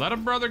 Let a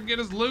brother get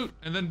his loot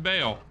and then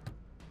bail.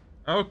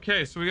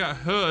 Okay, so we got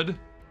Hood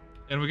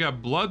and we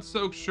got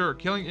Blood-Soaked Shirt.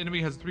 Killing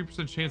enemy has a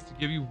 3% chance to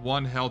give you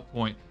 1 health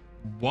point.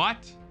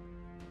 What?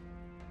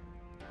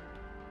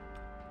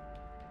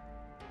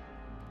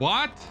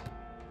 What?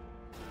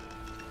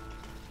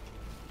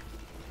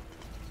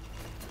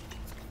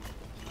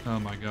 Oh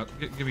my God.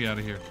 Get me out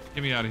of here.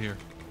 Get me out of here.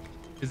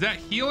 Is that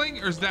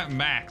healing or is that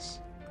max?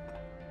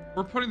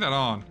 We're putting that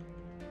on.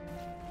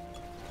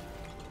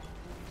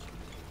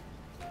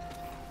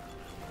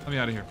 Let me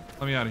out of here.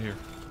 Let me out of here.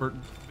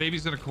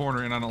 Baby's in a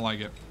corner and I don't like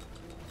it.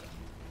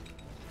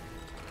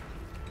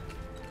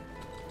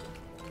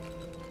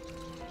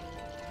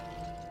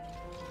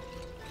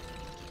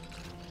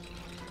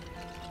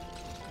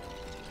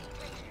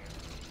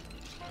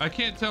 I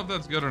can't tell if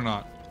that's good or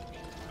not.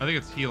 I think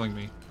it's healing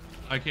me.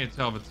 I can't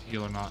tell if it's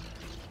heal or not.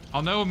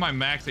 I'll know when my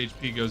max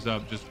HP goes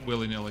up just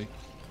willy-nilly.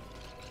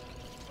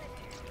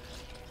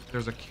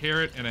 There's a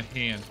carrot and a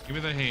hand. Give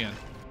me the hand.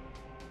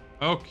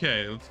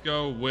 Okay, let's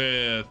go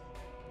with...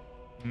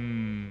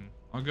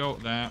 I'll go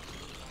with that.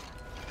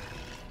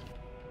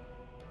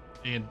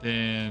 And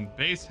then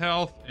base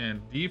health and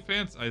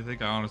defense. I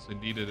think I honestly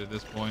need it at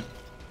this point.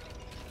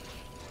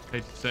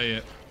 Hate to say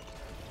it.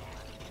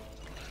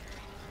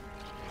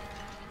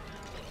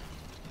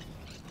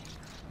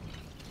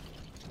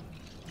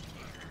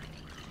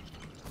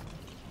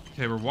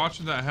 Okay, we're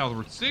watching that health.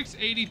 We're at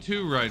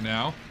 682 right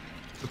now.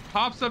 It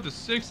pops up to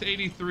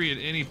 683 at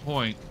any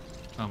point.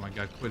 Oh my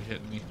God, quit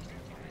hitting me.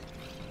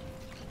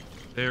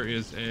 There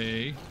is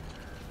a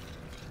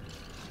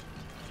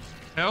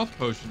health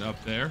potion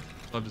up there.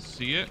 Love to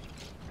see it.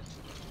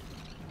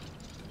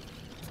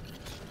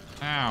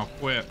 Ow,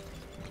 quit.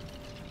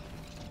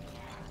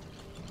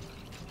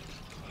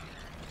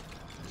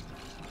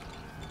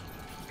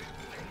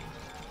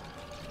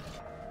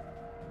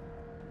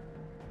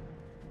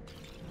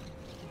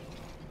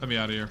 Let me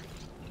out of here.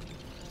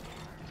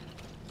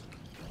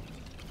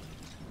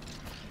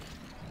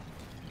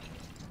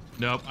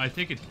 Nope, I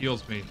think it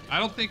heals me. I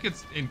don't think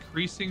it's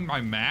increasing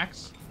my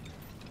max.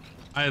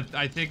 I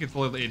think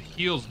it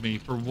heals me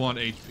for 1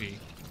 HP.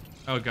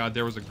 Oh God,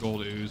 there was a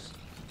gold ooze.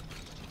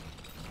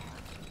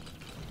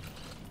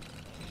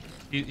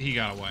 He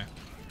got away.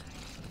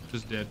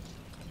 Just did.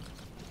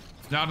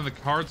 Not in the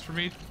cards for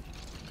me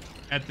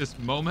at this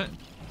moment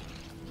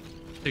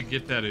to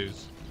get that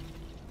ooze.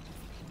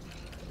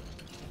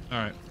 All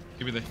right,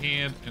 give me the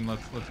hand and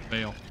let's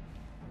bail.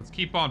 Let's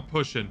keep on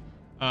pushing.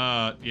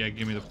 Yeah,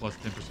 give me the plus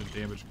 10%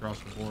 damage across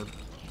the board.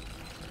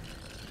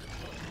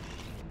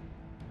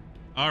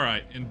 All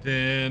right, and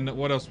then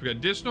what else we got?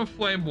 Additional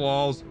flame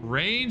walls,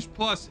 range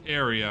plus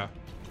area.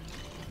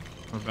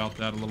 About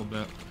that a little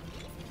bit.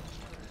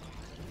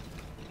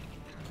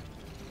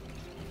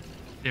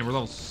 Damn, we're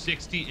level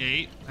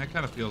 68. That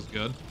kind of feels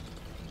good.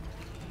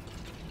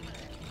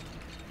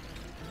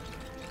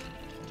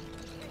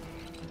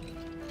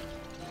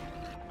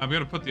 I'm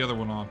gonna put the other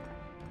one on.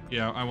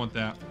 Yeah, I want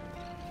that.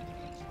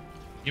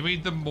 Give me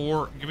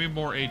more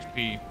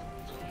HP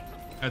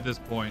at this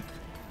point.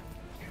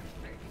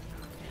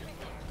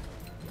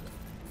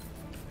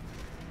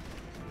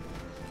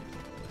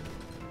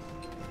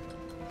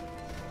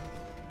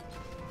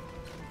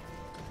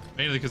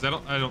 Mainly because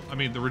I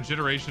mean, the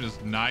regeneration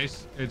is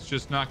nice. It's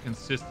just not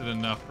consistent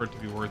enough for it to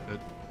be worth it.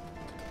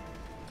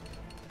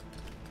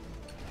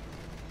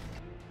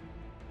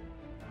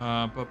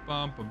 Damn,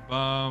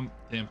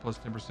 plus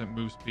 10%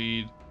 move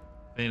speed.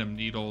 Phantom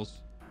needles.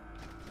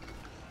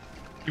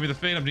 Give me the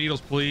Phantom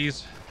needles,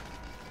 please.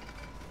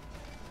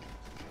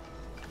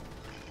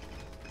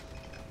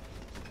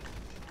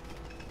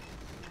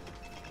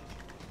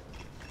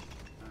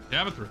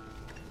 Damn it through.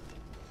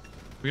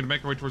 We're gonna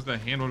make our way towards that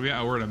hand. What do we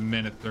got? Oh, we're at a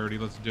minute 30.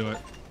 Let's do it.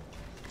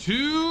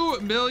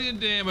 2 million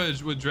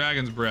damage with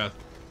Dragon's Breath.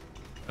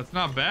 That's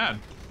not bad.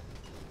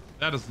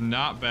 That is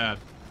not bad.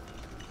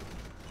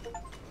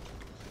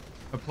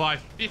 Apply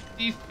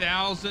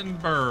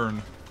 50,000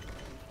 burn.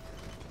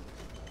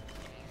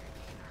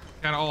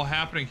 Kind of all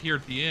happening here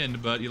at the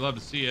end, but you love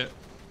to see it.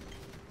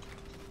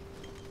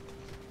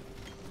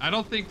 I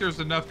don't think there's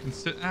enough.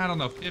 I don't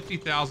know.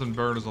 50,000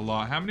 burn is a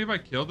lot. How many have I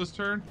killed this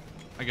turn?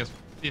 I guess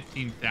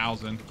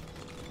 15,000.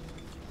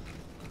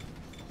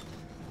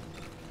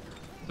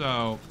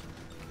 So,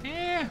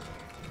 yeah.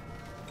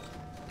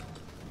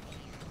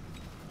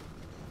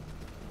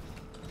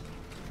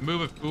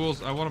 Move it,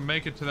 fools. I want to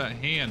make it to that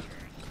hand.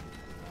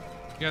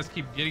 You guys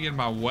keep getting in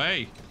my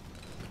way.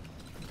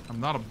 I'm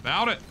not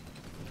about it.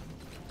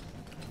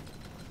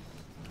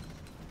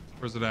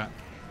 Where's it at?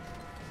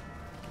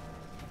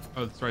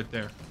 Oh, it's right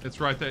there.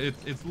 It's right there.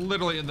 It's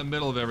literally in the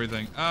middle of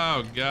everything.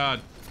 Oh, God.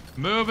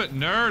 Move it,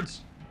 nerds.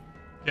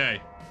 Okay.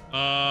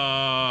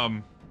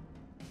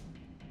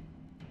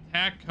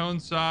 Attack cone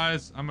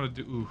size. I'm gonna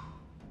do. Ooh.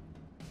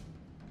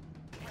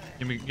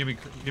 Give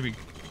me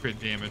crit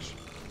damage.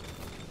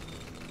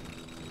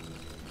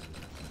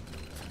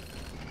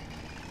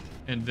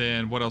 And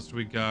then what else do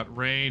we got?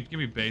 Range. Give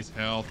me base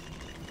health.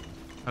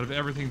 Out of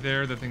everything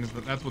there,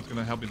 that's what's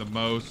gonna help me the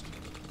most.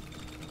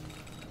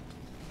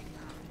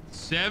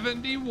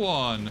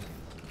 71.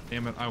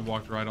 Damn it! I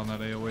walked right on that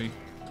AOE.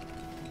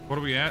 What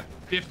are we at?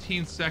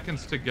 15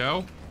 seconds to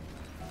go.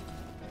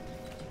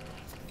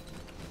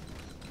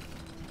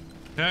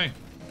 Okay.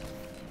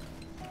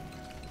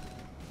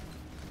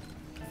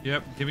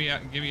 Yep, get me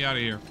out of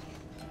here.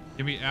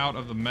 Get me out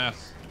of the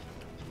mess.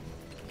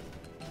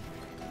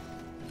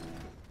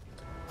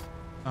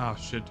 Oh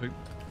shit,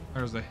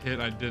 there's a hit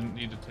I didn't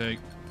need to take.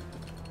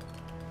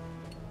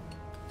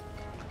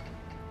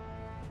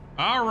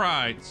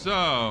 Alright,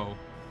 so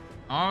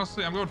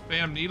honestly, I'm going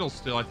Phantom Needles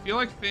still. I feel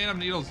like Phantom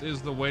Needles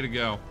is the way to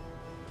go.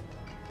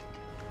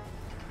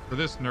 For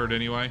this nerd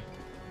anyway.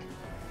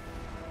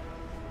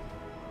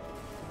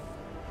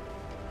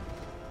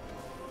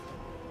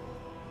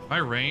 Am I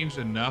ranged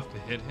enough to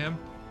hit him?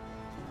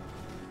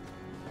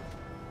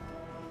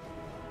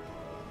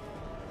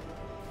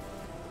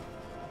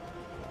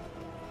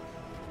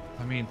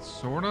 I mean,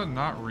 sorta,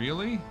 not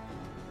really.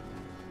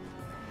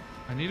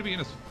 I need to be in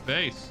his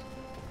face.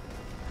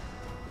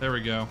 There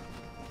we go.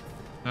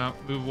 No,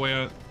 move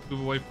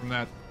away from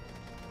that.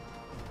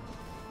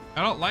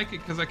 I don't like it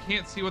because I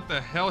can't see what the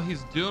hell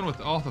he's doing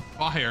with all the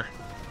fire.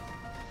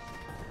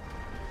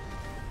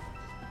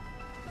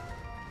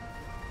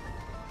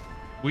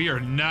 We are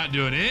not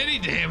doing any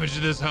damage to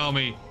this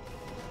homie.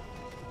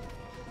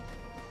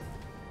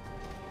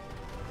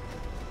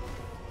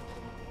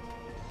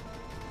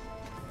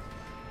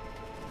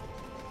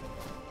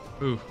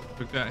 Ooh,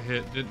 took that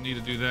hit. Didn't need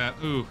to do that.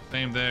 Ooh,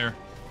 same there.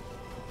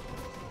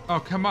 Oh,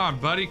 come on,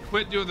 buddy.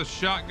 Quit doing the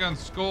shotgun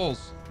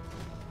skulls.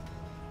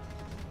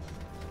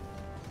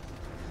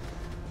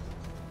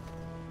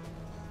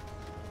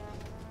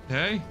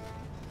 Okay.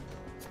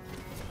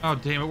 Oh,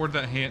 damn it. Where'd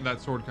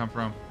that sword come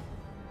from?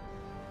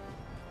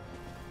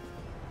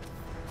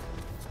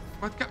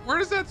 Where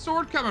is that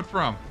sword coming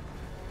from?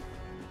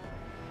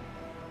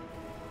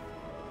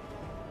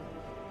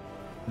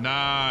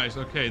 Nice.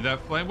 Okay, that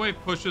flame wave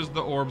pushes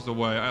the orbs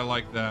away. I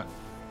like that.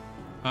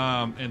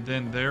 And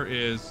then there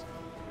is...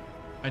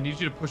 I need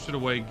you to push it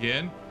away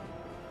again.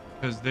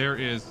 Because there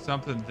is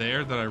something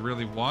there that I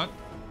really want.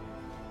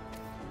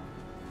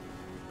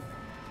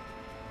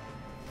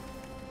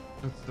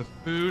 It's the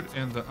food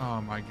and the...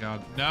 Oh my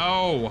god.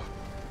 No!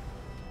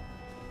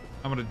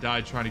 I'm gonna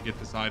die trying to get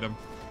this item.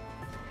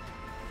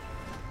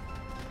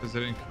 Because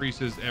it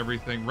increases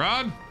everything.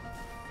 Run!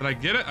 Did I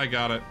get it? I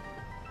got it.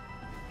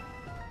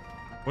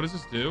 What does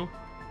this do?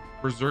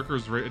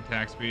 Berserker's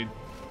attack speed.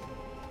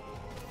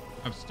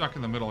 I'm stuck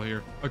in the middle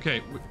here.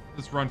 Okay,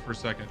 let's run for a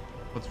second.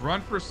 Let's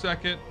run for a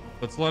second.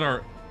 Let's let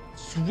our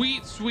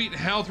sweet, sweet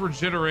health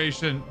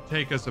regeneration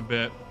take us a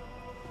bit.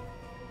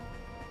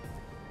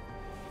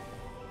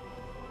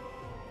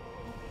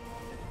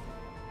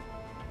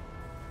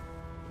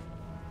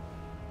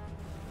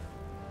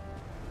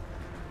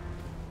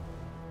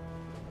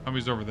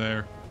 Enemy's over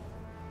there.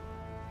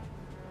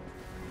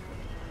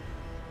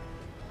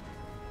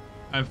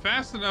 I'm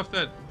fast enough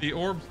that the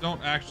orbs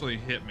don't actually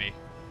hit me.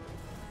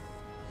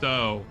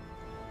 So,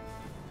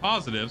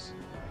 positives.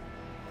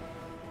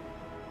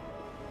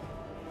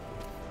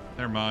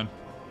 Never mind.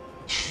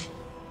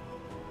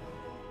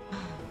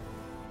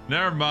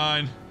 Never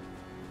mind.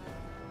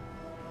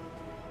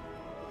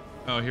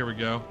 Oh, here we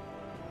go.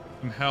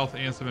 Some health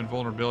and some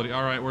invulnerability.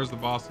 All right, where's the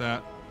boss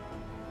at?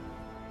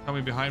 Tell me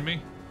behind me.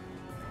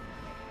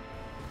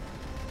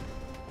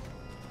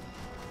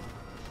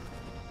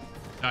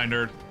 Die,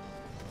 nerd.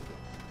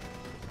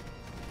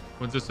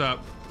 When's this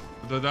up?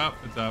 Is it up?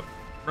 It's up.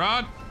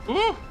 Rod!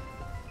 Woo!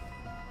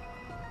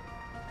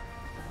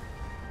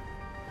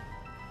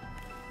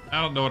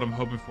 I don't know what I'm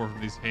hoping for from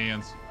these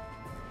hands.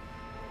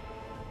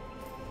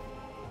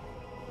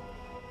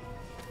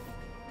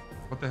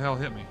 What the hell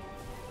hit me?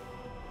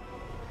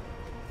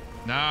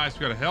 Nice, we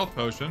got a health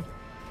potion.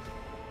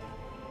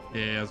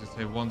 Yeah, I was gonna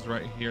say one's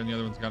right here and the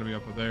other one's gotta be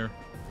up there.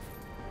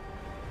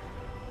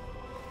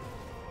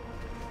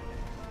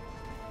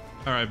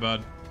 All right,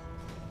 bud.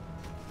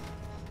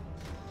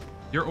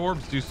 Your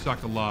orbs do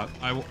suck a lot.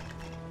 I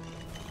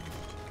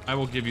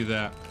will give you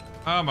that.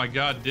 Oh my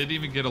god, didn't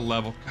even get a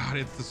level. God,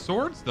 it's the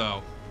swords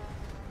though.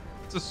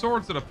 It's the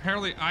swords that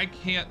apparently I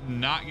can't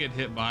not get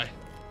hit by.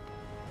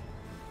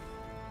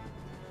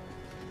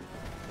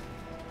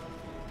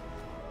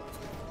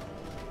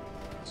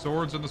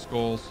 Swords and the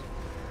skulls.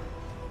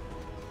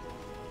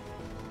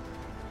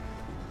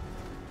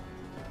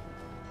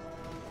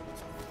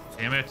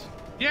 Damn it.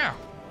 Yeah.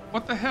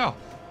 What the hell?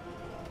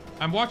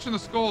 I'm watching the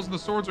skulls and the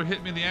swords are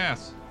hitting me in the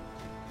ass.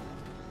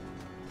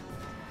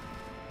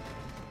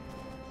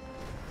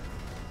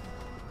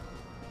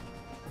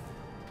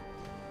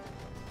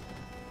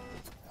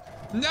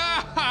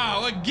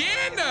 No!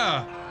 Again!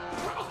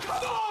 Oh,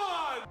 come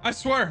on! I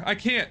swear, I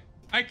can't.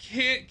 I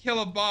can't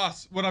kill a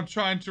boss when I'm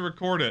trying to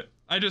record it.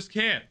 I just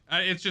can't.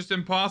 It's just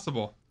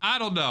impossible. I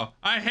don't know.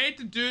 I hate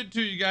to do it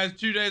to you guys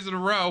 2 days in a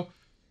row.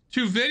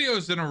 2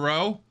 videos in a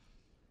row.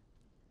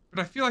 But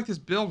I feel like this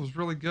build was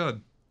really good.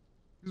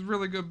 It was a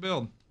really good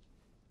build.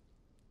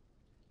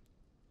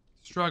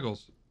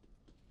 Struggles.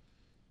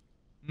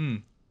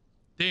 Damn,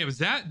 is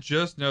that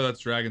just... No, that's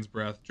Dragon's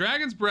Breath.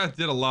 Dragon's Breath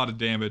did a lot of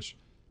damage.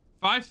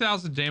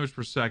 5,000 damage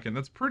per second.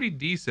 That's pretty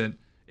decent.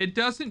 It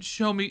doesn't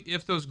show me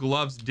if those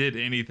gloves did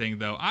anything,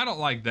 though. I don't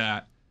like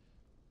that.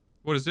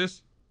 What is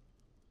this?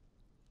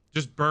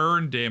 Just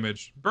burn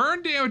damage.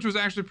 Burn damage was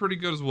actually pretty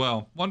good as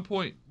well.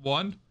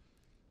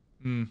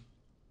 1.1.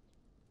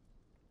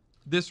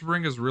 This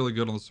ring is really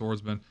good on the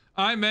swordsman.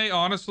 I may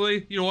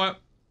honestly, you know what?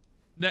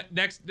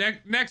 Next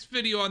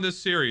video on this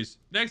series.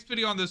 Next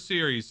video on this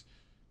series.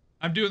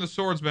 I'm doing the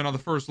swordsman on the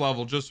first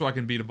level just so I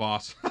can beat a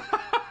boss.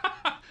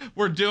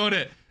 We're doing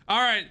it.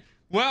 All right.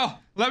 Well,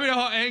 let me know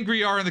how angry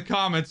you are in the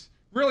comments.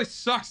 Really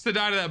sucks to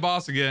die to that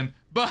boss again.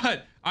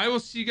 But I will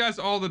see you guys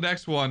all in the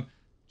next one.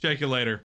 Check you later.